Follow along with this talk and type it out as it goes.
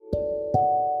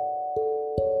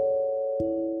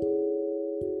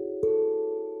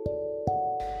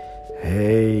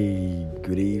Hey,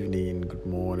 good evening, good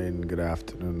morning, good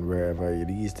afternoon, wherever it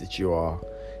is that you are.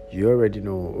 You already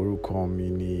know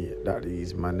Urukomini. That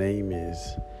is, my name is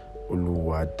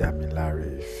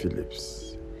Oluwadamilare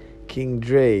Phillips. King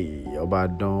Dre,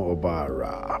 Obadon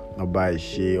Obara, Oba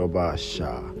Ishe, Oba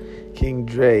Asha. King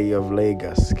Dre of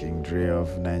Lagos, King Dre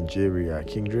of Nigeria,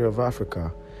 King Dre of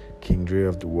Africa, King Dre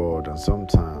of the world, and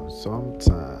sometimes,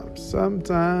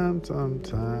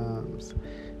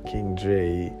 King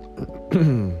Dre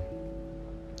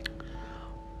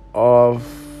of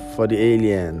for the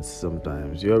aliens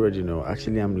sometimes. You already know.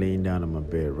 Actually, I'm laying down on my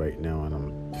bed right now and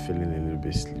I'm feeling a little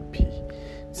bit sleepy.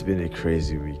 It's been a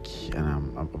crazy week and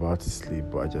I'm about to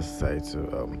sleep, but I just decided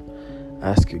to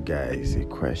ask you guys a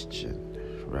question,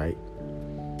 right?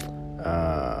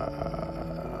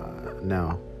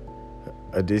 Now,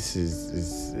 this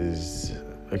is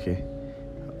okay.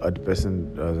 The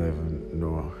person doesn't even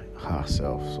know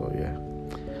herself, so yeah.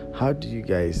 How do you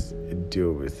guys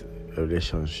deal with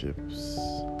relationships?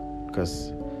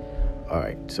 Because, all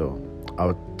right, so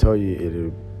I'll tell you a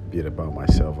little bit about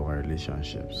myself and my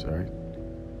relationships. All right,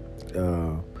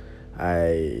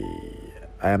 I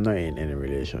am not in any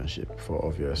relationship for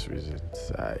obvious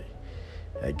reasons. I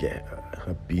get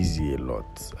busy a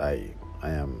lot. I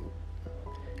am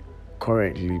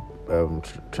currently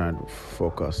trying to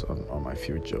focus on my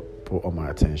future, put all my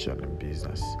attention in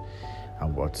business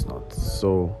and what's not.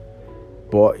 So,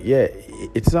 but yeah,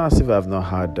 it's not as if I've not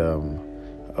had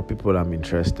people I'm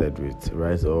interested with,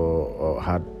 right? Or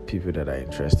had people that are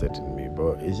interested in me,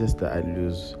 but it's just that I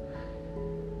lose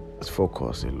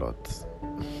focus a lot.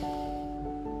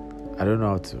 I don't know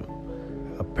how to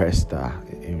pester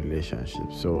in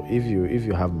relationships. So if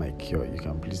you have my cure, you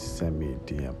can please send me a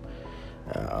DM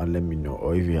and let me know.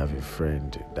 Or if you have a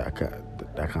friend that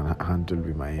can handle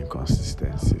with my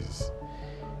inconsistencies,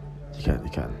 you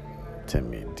can send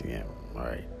me a DM. All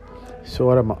right. So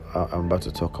what I'm about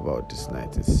to talk about this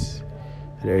night is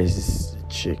there is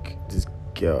this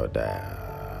girl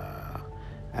that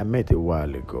I met a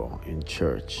while ago in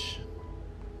church,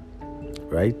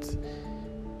 right?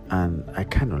 And I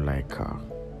kind of like her,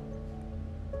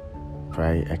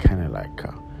 right? I kind of like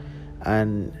her,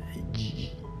 and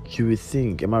you would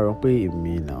think, am I wrong? Pay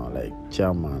me now, like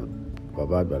chairman,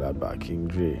 Baba, King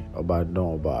Dre,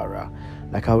 Obadon Obara.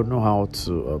 Like I would know how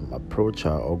to approach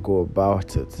her or go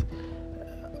about it.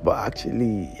 But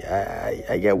actually,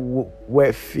 I get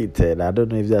wet fitted. I don't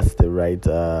know if that's the right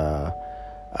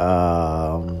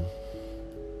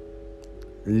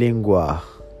lingua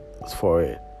for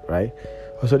it, right?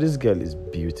 So this girl is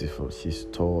beautiful. She's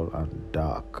tall and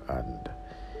dark and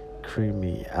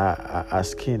creamy. Her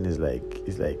skin is like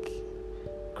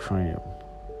cream.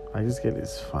 Like this girl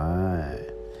is fine.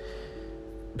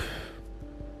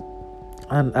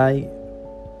 And I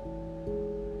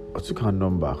took her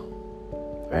number,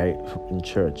 right, in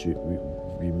church.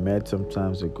 We met some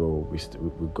times ago. We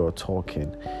got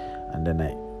talking, and then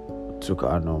I took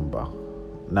her number.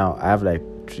 Now I have like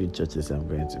 3 churches I'm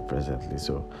going to presently,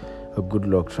 so a good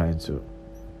luck trying to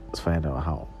find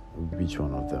out which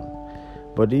one of them.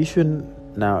 But the issue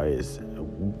now is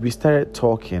we started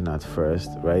talking at first,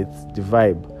 right? The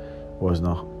vibe was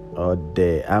not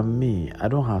there, and me, I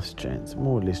don't have strength,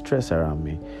 mostly stress around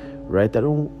me, right?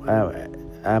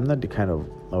 I'm not the kind of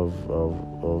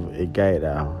a guy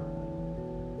that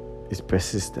is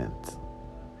persistent.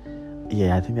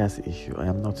 Yeah, I think that's the issue. I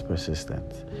am not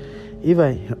persistent. If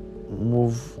I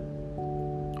move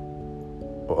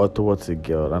or towards a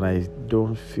girl and I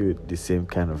don't feel the same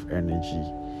kind of energy,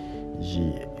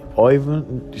 or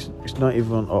even it's not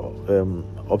even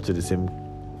up to the same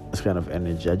kind of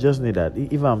energy. I just need that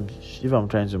if I'm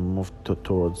trying to move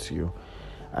towards you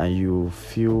and you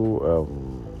feel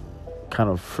kind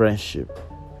of friendship,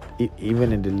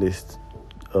 even in the list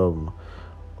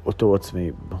towards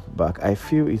me back, I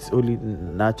feel it's only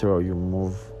natural you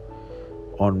move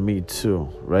on me too,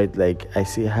 right? Like I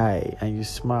say hi and you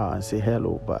smile and say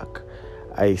hello back.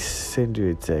 I send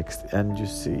you a text and you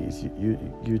see it,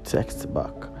 you text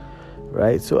back,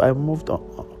 right? So I moved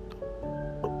on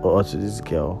to this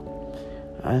girl,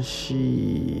 and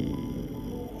she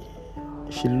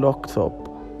locked up.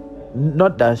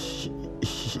 Not that she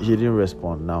didn't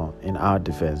respond. Now, in our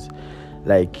defense,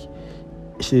 like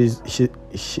she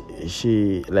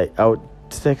like I would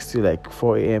text you like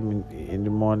 4 a.m. in the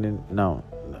morning. Now,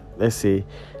 let's say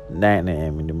 9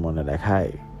 a.m. in the morning. Like,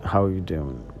 hi, how are you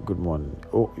doing? Good morning.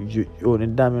 Oh,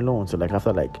 in damn alone. So like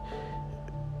after like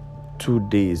 2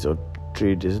 days or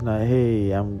 3 days, now,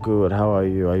 hey, I'm good. How are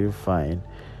you? Are you fine?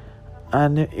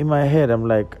 And in my head, I'm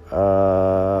like,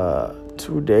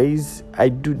 2 days. I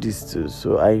do this too,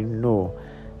 so I know.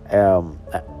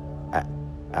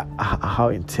 how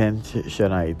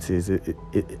intentional it is.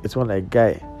 It's one like,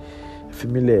 guy,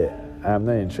 familiar, I'm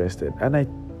not interested. And I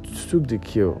took the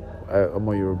kill. I'm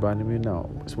a Yoruba anime now.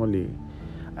 Smally.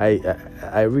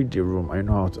 I read the room. I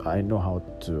know how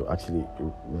to actually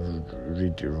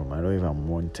read the room. I know if I'm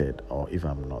wanted or if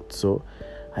I'm not. So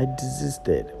I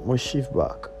desisted. More shift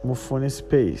back. More funny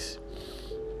space.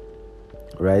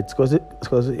 Right?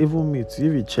 Because even me, if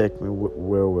you check me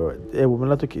well,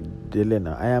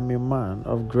 I am a man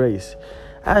of grace.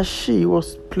 And she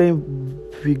was playing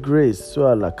with grace. So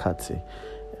alakati.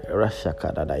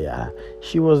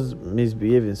 She was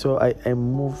misbehaving, so I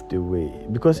moved away,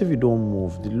 because if you don't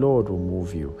move, the Lord will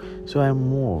move you. So I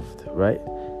moved. Right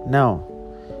now,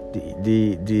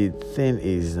 the thing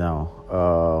is now,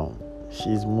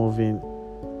 she's moving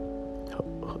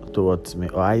towards me,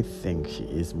 or I think she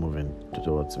is moving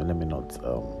towards me. Let me not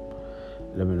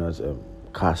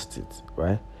cast it.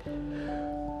 Right.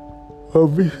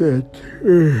 Of recent,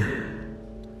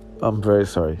 I'm very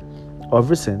sorry. Of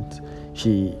recent,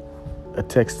 she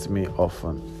texts me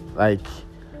often, like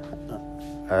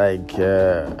hi,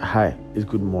 it's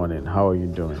good morning, how are you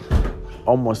doing?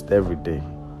 Almost every day.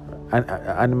 And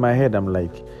in my head I'm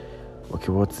like,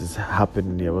 okay, what is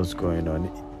happening here? What's going on?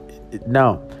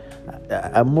 Now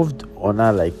I moved on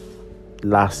her like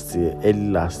early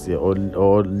last year,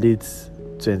 or late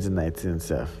 2019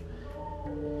 self.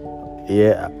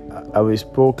 Yeah, I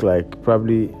spoke like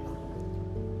probably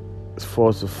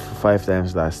 4 to 5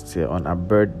 times last year. On her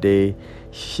birthday,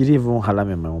 she didn't even holler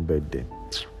me on my own birthday.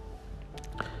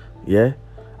 Yeah,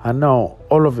 and now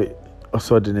all of it a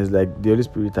sudden is like the Holy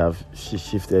Spirit she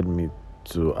shifted me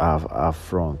to our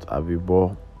front. I be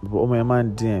but my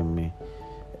man DM me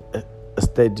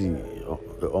steady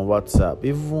on WhatsApp,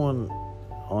 even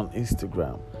on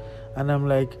Instagram. And I'm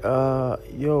like,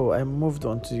 yo, I moved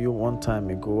on to you one time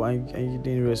ago and you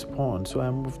didn't respond, so I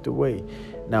moved away.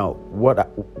 Now, what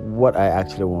I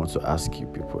actually want to ask you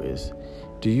people is,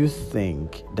 do you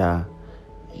think that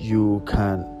you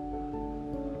can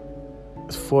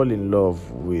fall in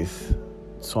love with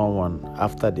someone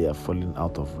after they are falling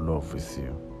out of love with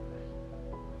you?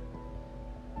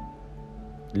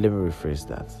 Let me rephrase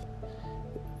that.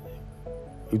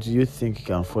 Do you think you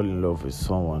can fall in love with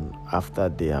someone after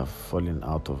they have fallen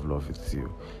out of love with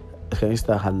you? Can you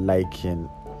start liking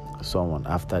someone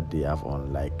after they have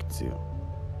unliked you?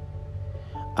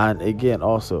 And again,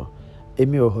 also,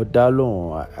 Emi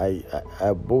Ohodalo, I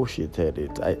bullshitted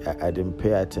it. I didn't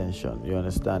pay attention. You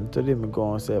understand? Today me go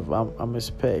on say, I'm a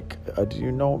spec. Do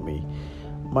you know me?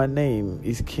 My name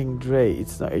is King Dre.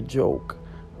 It's not a joke.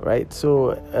 Right,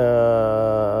 so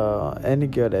any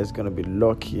girl that's gonna be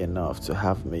lucky enough to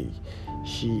have me,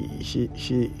 she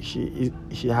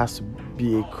has to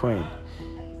be a queen.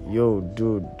 Yo,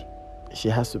 dude, she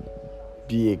has to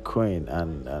be a queen,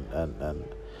 and I'm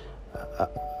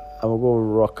gonna go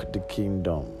rock the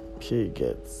kingdom. She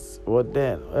gets what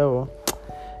then? Well,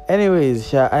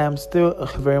 anyways, I am still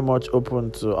very much open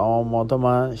to our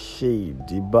Motoman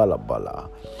Shedibala.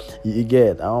 You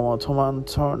get our Motoman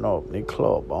turn up in the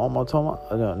club. Our Motoman,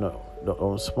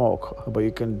 don't smoke, but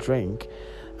you can drink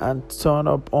and turn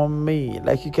up on me.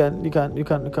 Like you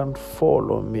can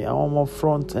fall on me. I want more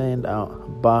front end and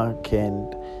back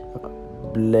end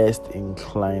blessed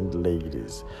inclined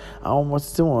ladies. I want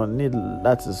still need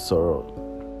that is sorrow.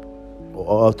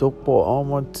 Or to pour I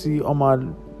want to on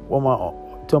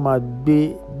my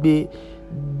be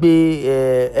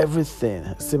everything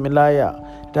similar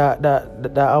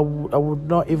that I would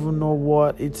not even know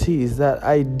what it is that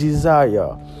I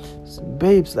desire.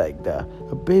 Babes like that,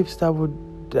 babes that would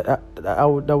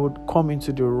come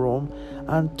into the room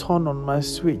and turn on my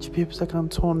switch. Babes that can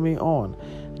turn me on.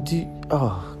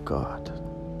 Oh God,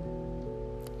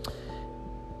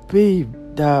 babe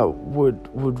that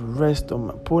would rest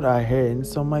put her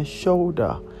hands on my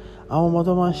shoulder. I want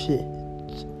my shit.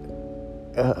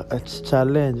 A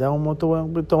challenge. Àwọn ọmọ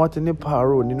tó wá ti ní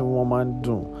pààrọ̀ nínú wọn máa ń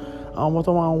dùn. Àwọn ọmọ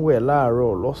tó máa ń wẹ̀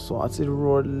láàárọ̀ lọ́sàn-án àti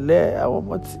ìrọ̀lẹ́. Àwọn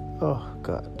ọmọ tí oh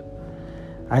God.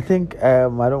 I think I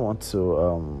don't want to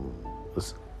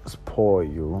spoil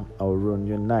you or ruin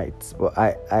your nights, but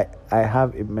I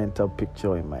have a mental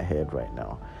picture in my head right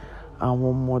now.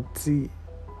 Àwọn ọmọ tí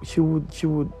she would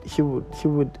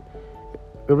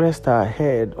rest her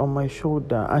head on my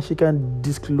shoulder and she can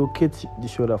dislocate the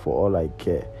shoulder for all I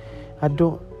care. I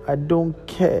don't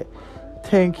care.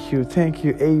 Thank you,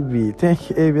 AB. Thank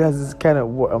you, AB. That's kind of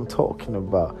what I'm talking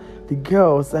about. The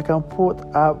girls that can put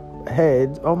her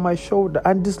head on my shoulder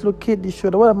and dislocate the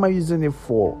shoulder. What am I using it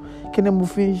for? Can I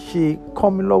move in? She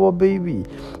call me lover, baby.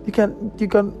 You can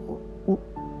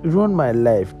ruin my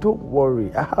life. Don't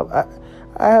worry.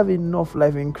 I have enough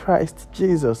life in Christ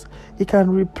Jesus. He can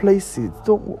replace it.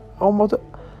 Don't almost.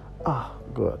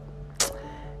 God.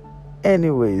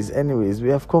 Anyways, we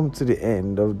have come to the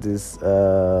end of this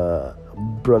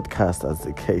broadcast, as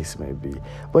the case may be.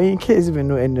 But in case you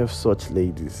know any of such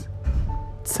ladies,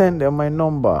 send them my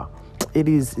number. It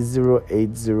is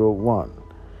 0801.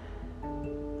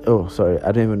 Oh, sorry,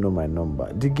 I don't even know my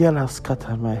number. The girl has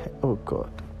scattered my head. Oh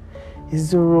God.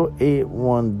 It's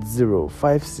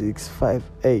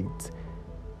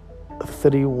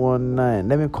 0810-5658-319.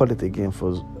 Let me call it again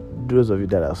for those of you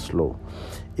that are slow.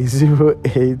 It's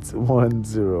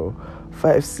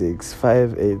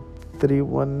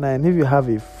 0810-5658-319. If you have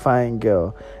a fine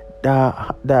girl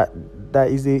that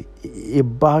is a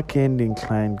back end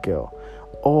inclined girl,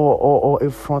 or a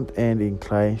front end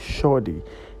inclined shorty,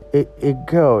 a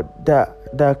girl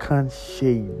that can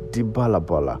shade the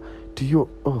bala. Do you?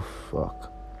 Oh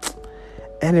fuck.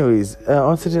 Anyways,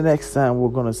 until the next time, we're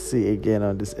gonna see again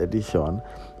on this edition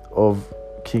of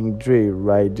King Dre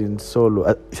riding solo.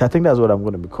 I think that's what I'm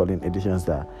gonna be calling editions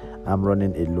that I'm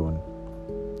running alone.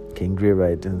 King Dre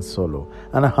riding solo,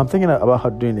 and I'm thinking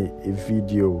about doing a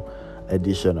video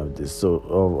edition of this, so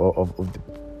of the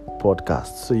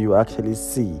podcast, so you actually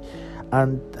see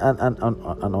and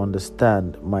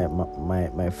understand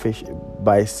my face.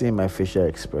 By seeing my facial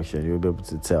expression, you'll be able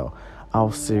to tell how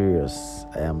serious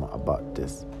I am about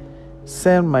this.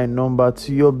 Send my number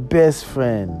to your best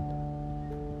friend.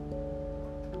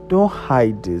 Don't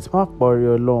hide this. Mark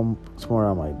your long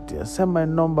tomorrow, my dear. Send my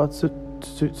number to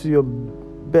your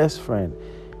best friend,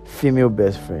 female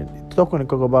best friend. Talk when you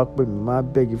talk about me, my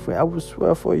beg you friend. I will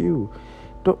swear for you.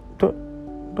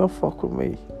 Don't fuck with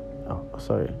me. Oh,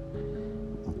 sorry.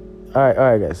 All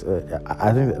right, guys.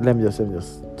 I think let me just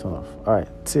turn off. All right,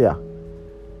 see ya.